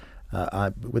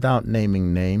 Without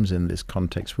naming names in this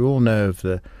context, we all know of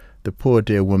the poor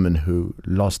dear woman who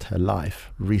lost her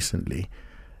life recently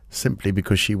simply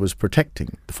because she was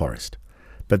protecting the forest.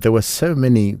 But there were so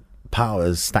many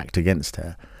powers stacked against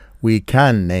her. We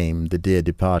can name the dear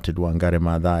departed Wangari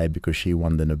Maathai because she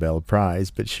won the Nobel Prize,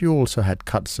 but she also had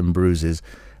cuts and bruises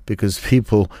because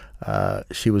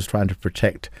she was trying to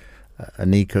protect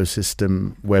an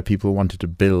ecosystem where people wanted to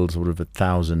build sort of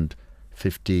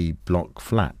 1,050 block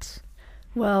flats.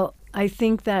 Well, I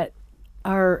think that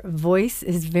our voice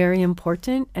is very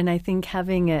important, and I think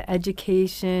having an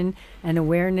education and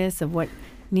awareness of what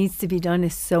needs to be done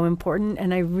is so important.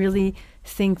 And I really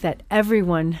think that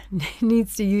everyone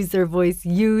needs to use their voice.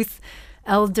 Youth,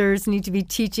 elders need to be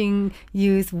teaching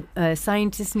youth,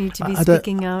 scientists need to be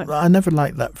speaking out. I never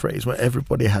liked that phrase where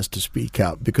everybody has to speak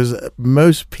out, because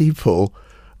most people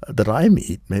that I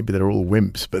meet, maybe they're all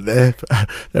wimps, but they're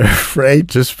afraid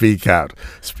to speak out.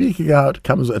 Speaking out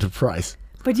comes at a price.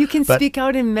 But you can speak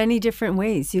out in many different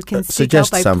ways. You can speak out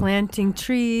by planting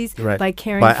trees, by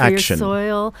caring for your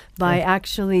soil, by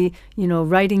actually,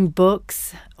 writing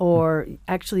books, or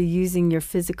actually using your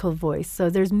physical voice.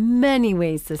 So there's many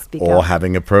ways to speak out. Or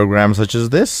having a program such as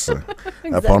this,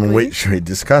 upon which we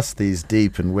discuss these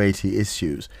deep and weighty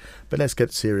issues. But let's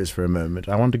get serious for a moment.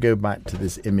 I want to go back to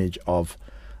this image of,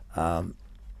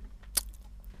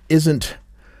 isn't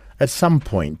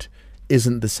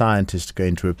the scientist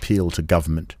going to appeal to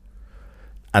government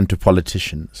and to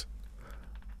politicians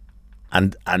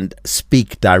and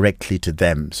speak directly to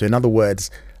them? So in other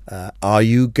words, are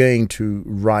you going to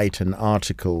write an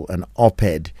article, an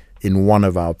op-ed in one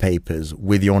of our papers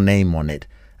with your name on it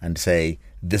and say,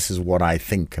 this is what I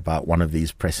think about one of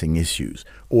these pressing issues?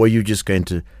 Or are you just going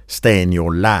to stay in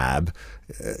your lab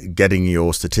getting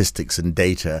your statistics and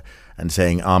data and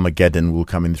saying Armageddon will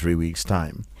come in 3 weeks'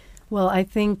 time? Well, I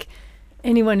think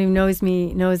anyone who knows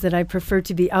me knows that I prefer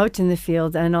to be out in the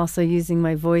field and also using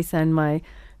my voice and my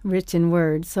written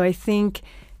word. So I think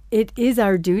it is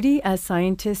our duty as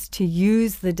scientists to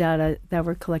use the data that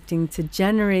we're collecting to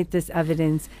generate this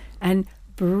evidence and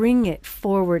bring it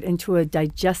forward into a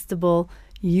digestible,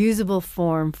 usable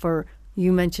form for,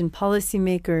 you mentioned,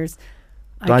 policymakers.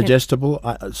 Digestible?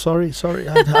 Sorry.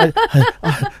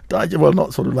 Well,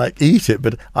 not sort of like eat it,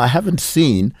 but I haven't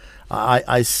seen.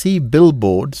 I see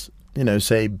billboards,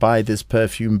 say, buy this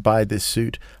perfume, buy this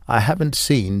suit. I haven't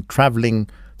seen traveling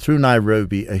through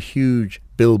Nairobi a huge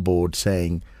billboard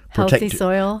saying healthy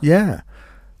soil. Yeah.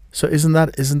 So isn't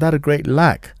that a great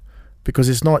lack? Because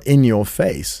it's not in your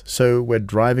face. So we're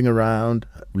driving around,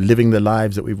 living the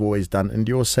lives that we've always done, and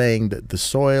you're saying that the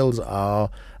soils are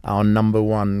our number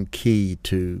one key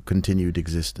to continued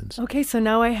existence. Okay, so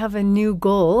now I have a new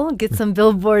goal. Get some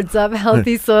billboards up,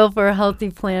 healthy soil for a healthy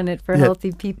planet, for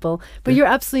healthy people. But you're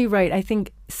absolutely right. I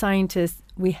think scientists,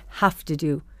 we have to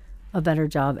do a better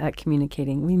job at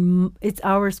communicating. It's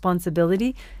our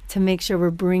responsibility to make sure we're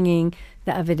bringing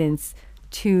the evidence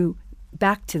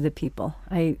back to the people.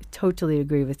 I totally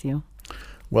agree with you.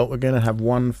 Well, we're going to have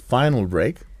one final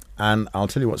break, And I'll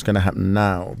tell you what's going to happen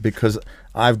now, because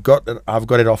I've got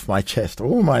it off my chest.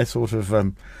 All my sort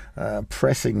of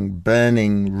pressing,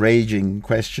 burning, raging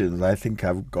questions. I think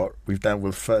we've dealt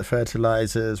with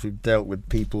fertilizers. We've dealt with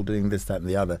people doing this, that, and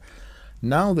the other.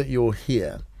 Now that you're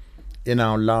here, in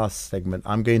our last segment,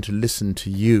 I'm going to listen to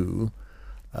you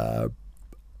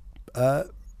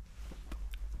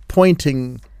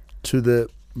pointing to the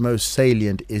most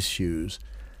salient issues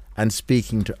and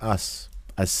speaking to us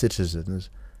as citizens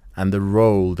and the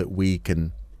role that we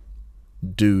can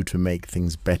do to make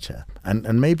things better.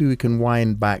 And maybe we can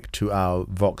wind back to our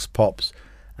Vox Pops.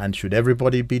 And should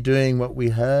everybody be doing what we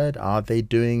heard? Are they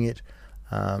doing it?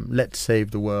 Let's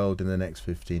save the world in the next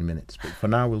 15 minutes. But for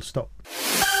now, we'll stop.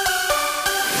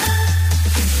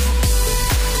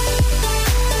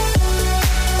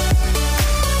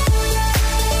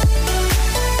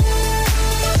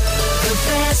 The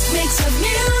best mix of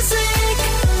music.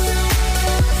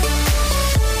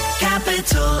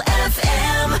 Capital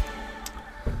FM.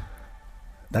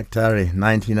 Daktari,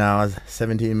 19 hours,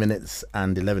 17 minutes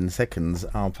and 11 seconds.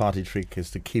 Our party trick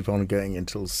is to keep on going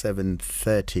until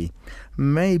 7:30.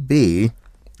 Maybe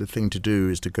the thing to do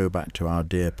is to go back to our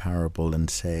dear parable and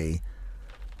say,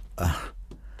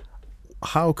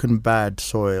 how can bad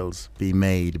soils be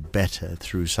made better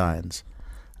through science?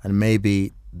 And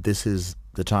maybe this is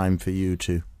the time for you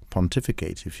to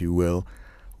pontificate, if you will.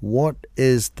 What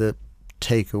is the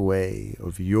takeaway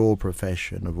of your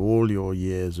profession, of all your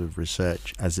years of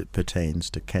research as it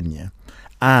pertains to Kenya?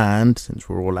 And since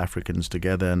we're all Africans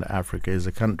together and Africa is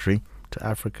a country, to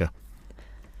Africa.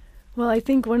 Well, I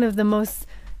think one of the most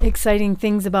exciting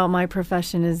things about my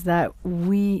profession is that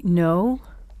we know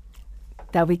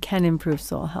that we can improve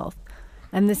soil health.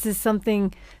 And this is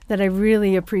something that I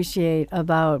really appreciate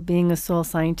about being a soil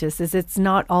scientist, is it's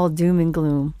not all doom and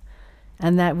gloom,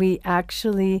 and that we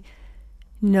actually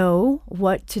know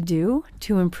what to do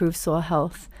to improve soil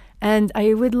health. And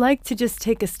I would like to just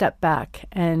take a step back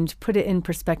and put it in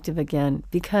perspective again,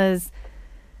 because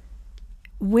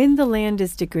when the land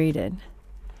is degraded,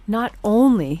 not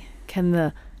only can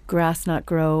the grass not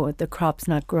grow, the crops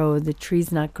not grow, the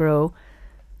trees not grow,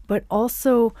 but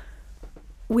also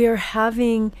we're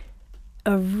having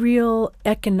a real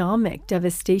economic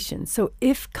devastation. So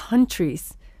if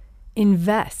countries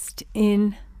invest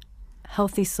in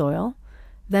healthy soil,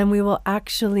 then we will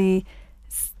actually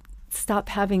stop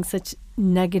having such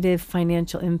negative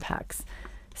financial impacts.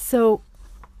 So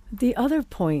the other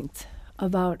point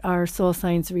about our soil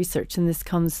science research, and this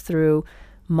comes through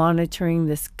monitoring,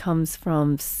 this comes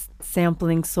from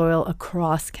sampling soil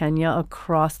across Kenya,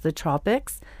 across the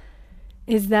tropics,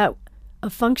 is that a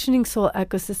functioning soil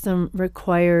ecosystem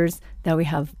requires that we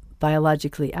have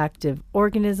biologically active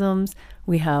organisms,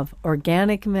 we have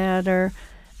organic matter,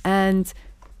 and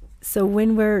so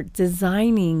when we're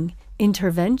designing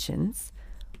interventions,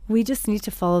 we just need to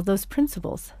follow those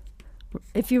principles.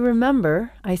 If you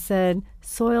remember, I said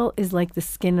soil is like the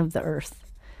skin of the earth.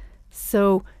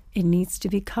 So it needs to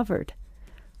be covered.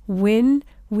 When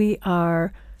we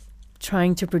are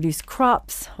trying to produce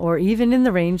crops, or even in the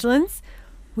rangelands,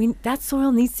 that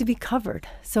soil needs to be covered.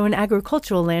 So in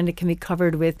agricultural land, it can be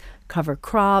covered with cover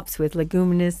crops, with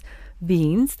leguminous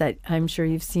beans that I'm sure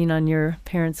you've seen on your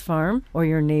parents' farm or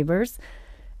your neighbors.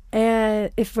 And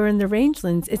if we're in the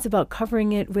rangelands, it's about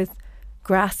covering it with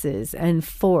grasses and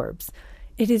forbs.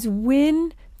 It is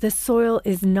when the soil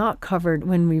is not covered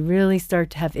when we really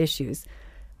start to have issues.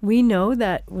 We know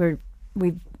that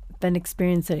we've been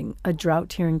experiencing a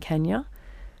drought here in Kenya.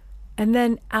 And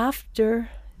then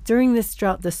during this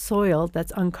drought, the soil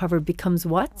that's uncovered becomes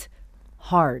what?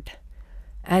 Hard.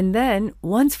 And then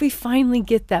once we finally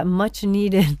get that much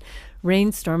needed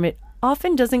rainstorm, it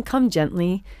often doesn't come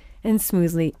gently and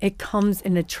smoothly. It comes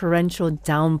in a torrential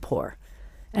downpour.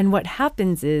 And what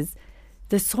happens is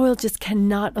the soil just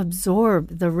cannot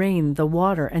absorb the rain, the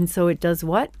water. And so it does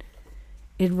what?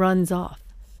 It runs off.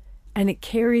 And it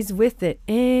carries with it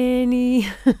any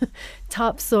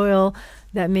topsoil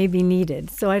that may be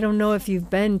needed. So I don't know if you've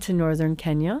been to northern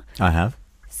Kenya. I have.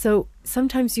 So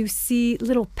sometimes you see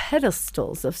little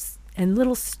pedestals and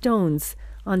little stones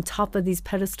on top of these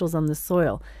pedestals on the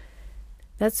soil.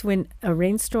 That's when a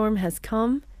rainstorm has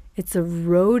come, it's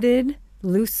eroded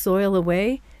loose soil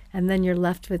away, and then you're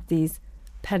left with these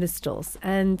pedestals.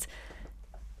 And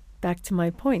back to my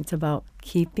point about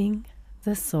keeping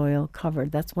the soil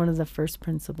covered. That's one of the first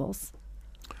principles.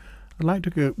 I'd like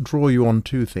to draw you on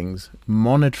two things,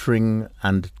 monitoring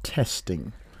and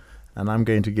testing. And I'm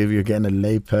going to give you again a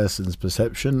layperson's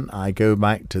perception. I go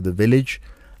back to the village,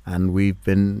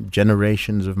 and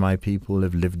generations of my people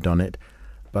have lived on it.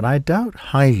 But I doubt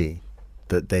highly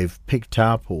that they've picked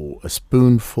up, or a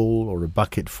spoonful or a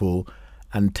bucketful,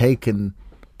 and taken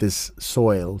this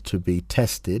soil to be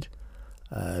tested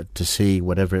to see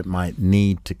whatever it might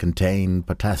need to contain,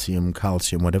 potassium,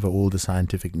 calcium, whatever all the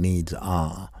scientific needs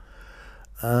are.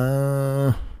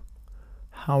 How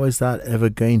is that ever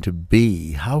going to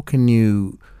be? How can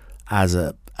you, as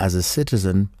a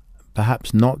citizen,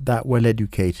 perhaps not that well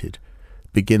educated,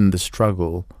 begin the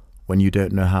struggle when you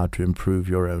don't know how to improve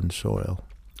your own soil?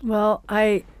 Well,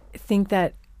 I think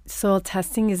that soil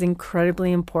testing is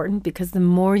incredibly important, because the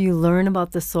more you learn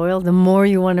about the soil, the more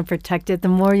you want to protect it, the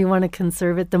more you want to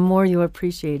conserve it, the more you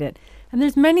appreciate it. And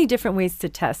there's many different ways to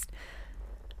test.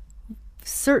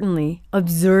 Certainly,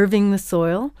 observing the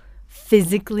soil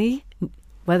physically,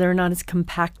 whether or not it's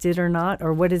compacted or not,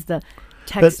 or what is the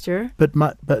texture. But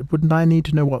wouldn't I need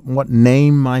to know what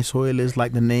name my soil is,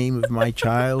 like the name of my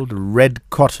child? Red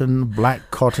cotton,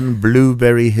 black cotton,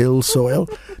 blueberry hill soil?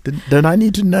 Don't I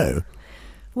need to know?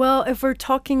 Well, if we're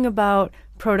talking about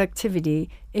productivity,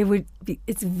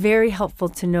 it's very helpful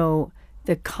to know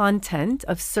the content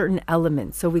of certain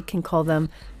elements, so we can call them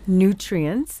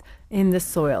nutrients in the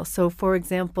soil. So, for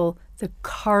example, the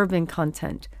carbon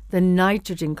content, the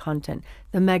nitrogen content,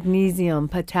 the magnesium,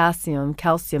 potassium,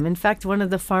 calcium. In fact, one of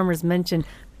the farmers mentioned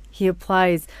he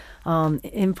applies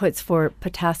inputs for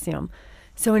potassium.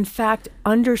 So, in fact,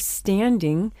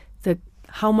 understanding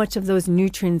how much of those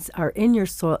nutrients are in your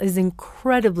soil is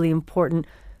incredibly important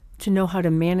to know how to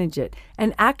manage it.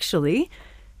 And actually,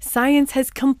 science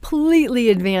has completely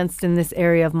advanced in this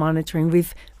area of monitoring.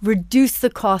 We've reduced the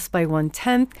cost by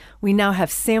 1/10. We now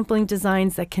have sampling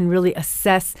designs that can really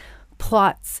assess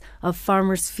plots of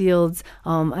farmers' fields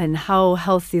and how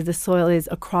healthy the soil is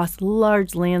across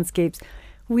large landscapes.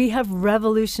 We have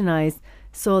revolutionized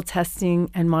soil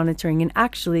testing and monitoring. And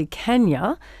actually,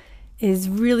 Kenya is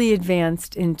really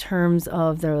advanced in terms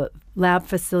of the lab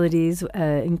facilities,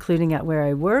 including at where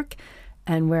I work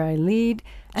and where I lead,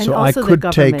 and so also the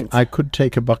government. I could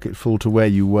take a bucket full to where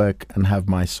you work and have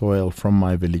my soil from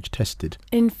my village tested.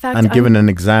 In fact, and given an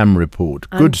exam report.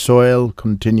 Good soil,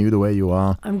 continue the way you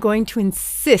are. I'm going to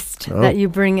insist that you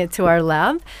bring it to our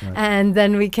lab, and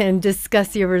then we can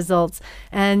discuss your results.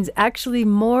 And actually,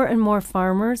 more and more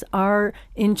farmers are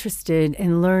interested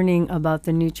in learning about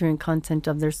the nutrient content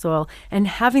of their soil, and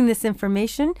having this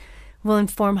information will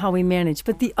inform how we manage.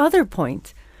 But the other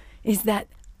point is that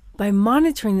by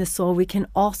monitoring the soil, we can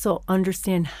also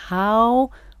understand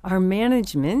how our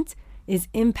management is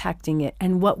impacting it.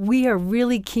 And what we are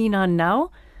really keen on now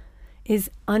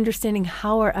is understanding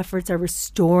how our efforts are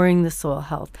restoring the soil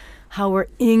health, how we're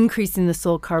increasing the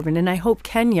soil carbon. And I hope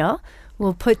Kenya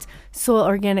will put soil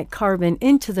organic carbon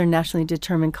into their nationally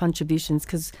determined contributions,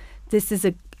 because this is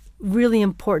a really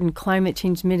important climate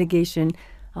change mitigation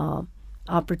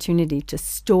opportunity to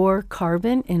store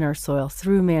carbon in our soil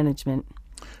through management.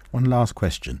 One last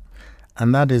question,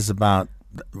 and that is about,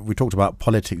 we talked about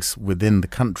politics within the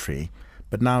country,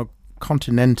 but now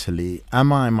continentally,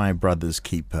 am I my brother's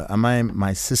keeper? Am I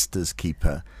my sister's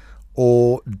keeper?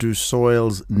 Or do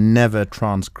soils never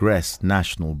transgress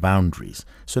national boundaries?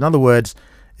 So in other words,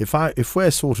 if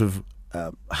we're sort of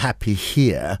happy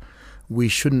here, we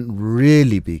shouldn't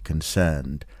really be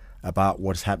concerned about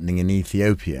what's happening in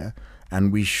Ethiopia,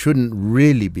 and we shouldn't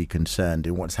really be concerned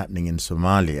in what's happening in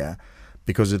Somalia,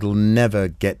 because it'll never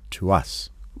get to us.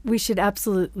 We should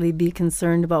absolutely be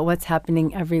concerned about what's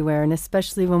happening everywhere, and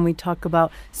especially when we talk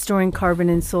about storing carbon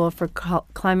in soil for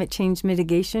climate change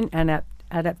mitigation and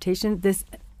adaptation. This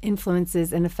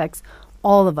influences and affects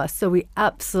all of us, so we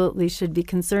absolutely should be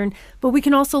concerned, but we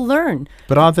can also learn.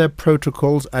 But are there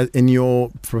protocols in your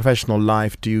professional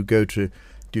life? Do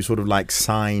you sort of like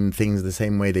sign things the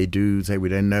same way they do, say we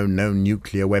don't know, no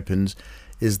nuclear weapons?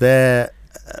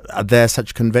 Are there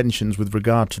such conventions with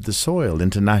regard to the soil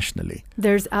internationally?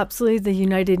 There's absolutely the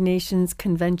United Nations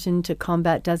Convention to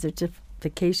Combat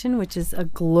Desertification, which is a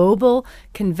global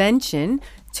convention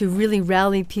to really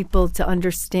rally people to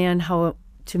understand how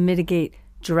to mitigate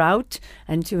drought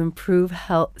and to improve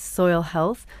soil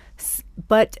health.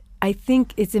 But I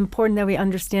think it's important that we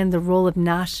understand the role of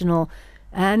national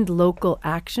and local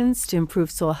actions to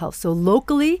improve soil health. So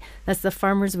locally, that's the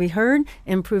farmers we heard,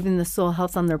 improving the soil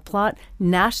health on their plot.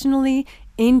 Nationally,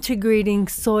 integrating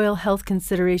soil health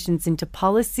considerations into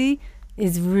policy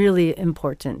is really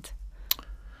important.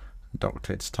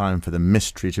 Doctor, it's time for the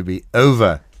mystery to be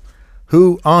over.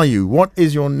 Who are you? What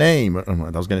is your name? I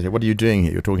was going to say, what are you doing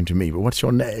here? You're talking to me, but what's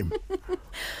your name?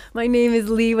 My name is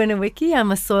Lee Winawiki.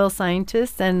 I'm a soil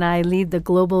scientist, and I lead the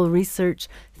global research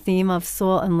theme of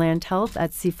soil and land health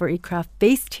at C4E-Craft,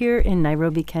 based here in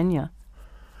Nairobi, Kenya.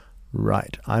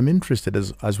 Right. I'm interested,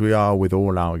 as we are with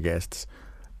all our guests,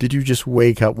 Did you just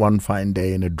wake up one fine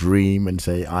day in a dream and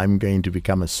say, I'm going to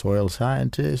become a soil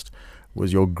scientist?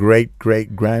 Was your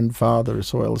great-great-grandfather a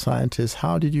soil scientist?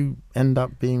 How did you end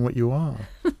up being what you are?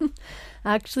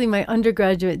 Actually, my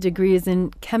undergraduate degree is in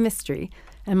chemistry,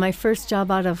 and my first job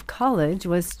out of college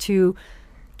was to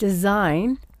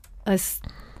design a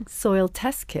soil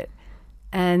test kit.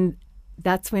 And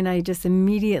that's when I just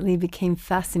immediately became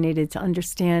fascinated to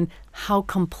understand how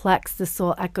complex the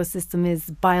soil ecosystem is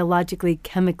biologically,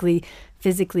 chemically,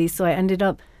 physically. So I ended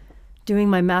up doing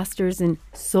my master's in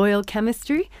soil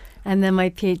chemistry and then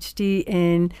my PhD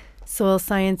in soil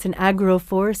science and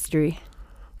agroforestry.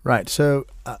 Right. So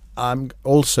I'm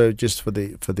also, just for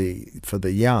the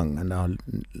young, and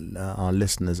our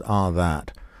listeners are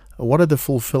that. What are the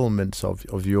fulfillments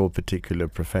of your particular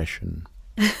profession?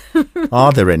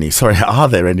 Are there any? Sorry, are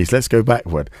there any? Let's go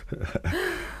backward.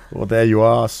 Well, there you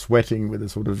are, sweating with a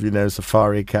sort of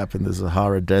safari cap in the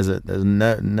Sahara Desert. There's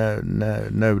no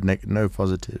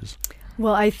positives.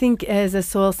 Well, I think as a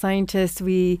soil scientist,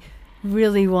 we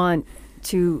really want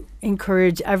to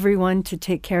encourage everyone to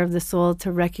take care of the soil,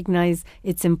 to recognize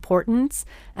its importance,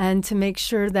 and to make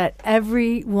sure that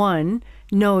everyone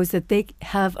knows that they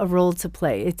have a role to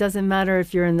play. It doesn't matter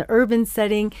if you're in the urban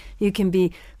setting, you can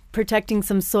be protecting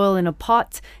some soil in a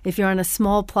pot. If you're on a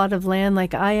small plot of land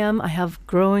like I am, I've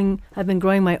been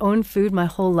growing my own food my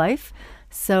whole life.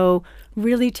 So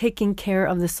really taking care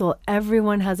of the soil.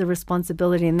 Everyone has a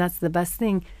responsibility, and that's the best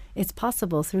thing. It's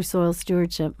possible through soil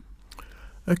stewardship.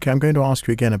 Okay, I'm going to ask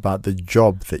you again about the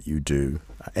job that you do,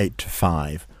 8 to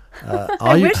 5.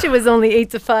 I wish it was only 8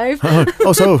 to 5.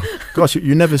 Gosh,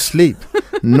 you never sleep.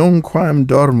 Non quam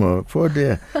dormo, poor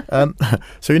dear.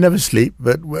 So you never sleep,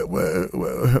 but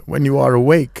when you are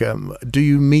awake, do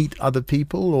you meet other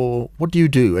people, or what do you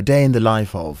do? A day in the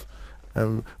life of?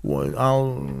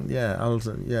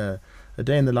 A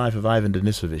day in the life of Ivan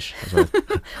Denisovich.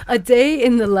 A day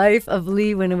in the life of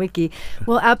Lee Winowicki.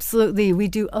 Well, absolutely. We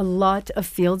do a lot of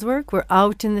field work. We're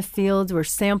out in the fields. We're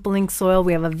sampling soil.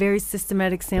 We have a very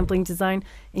systematic sampling design,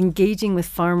 engaging with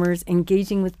farmers,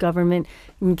 engaging with government,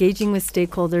 engaging with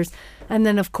stakeholders. And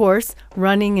then, of course,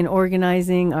 running and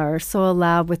organizing our soil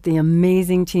lab with the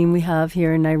amazing team we have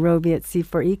here in Nairobi at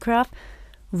C4ECRAF,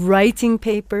 writing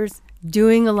papers,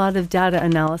 doing a lot of data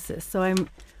analysis. So I'm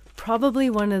probably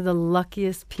one of the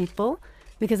luckiest people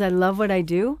because I love what I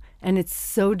do, and it's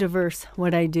so diverse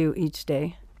what I do each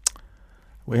day.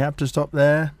 We have to stop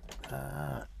there.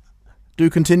 Do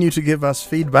continue to give us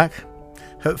feedback,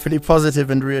 hopefully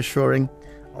positive and reassuring,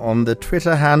 on the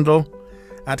Twitter handle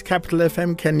at Capital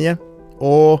FM Kenya,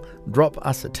 or drop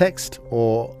us a text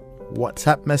or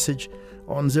WhatsApp message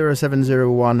on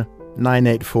 0701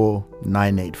 984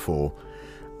 984.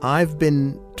 I've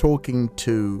been talking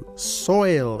to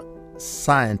soil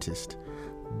scientist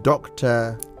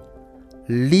Dr.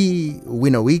 Lee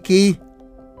Winowicki,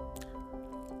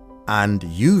 and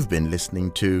you've been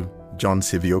listening to John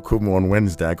Siviokumu on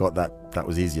Wednesday. I got that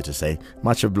was easier to say.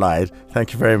 Much obliged.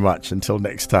 Thank you very much. Until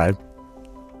next time.